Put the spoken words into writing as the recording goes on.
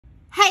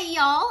Hey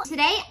y'all,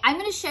 today I'm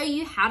going to show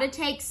you how to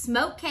take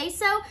smoked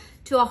queso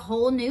to a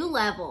whole new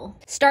level.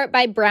 Start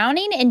by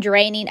browning and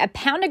draining a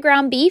pound of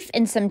ground beef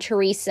and some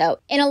chorizo.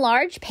 In a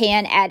large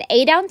pan, add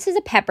 8 ounces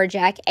of pepper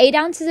jack, 8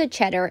 ounces of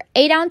cheddar,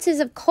 8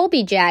 ounces of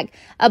Colby jack,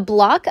 a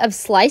block of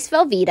sliced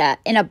Velveeta,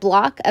 and a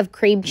block of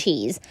cream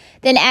cheese.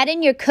 Then add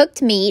in your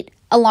cooked meat,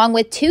 along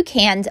with 2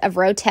 cans of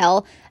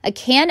Rotel, a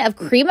can of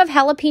cream of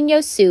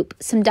jalapeno soup,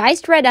 some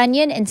diced red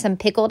onion, and some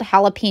pickled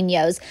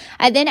jalapenos.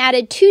 I then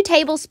added 2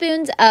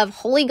 tablespoons of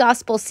Holy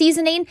Gospel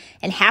seasoning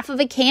and half of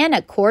a can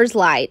of Coors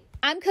Light.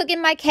 I'm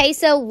cooking my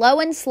queso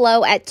low and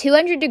slow at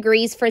 200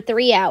 degrees for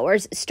 3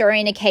 hours,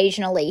 stirring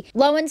occasionally.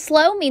 Low and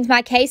slow means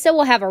my queso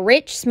will have a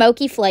rich,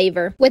 smoky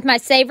flavor with my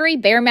savory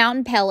Bear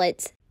Mountain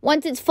pellets.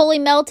 Once it's fully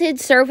melted,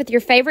 serve with your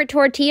favorite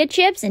tortilla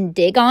chips and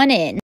dig on in.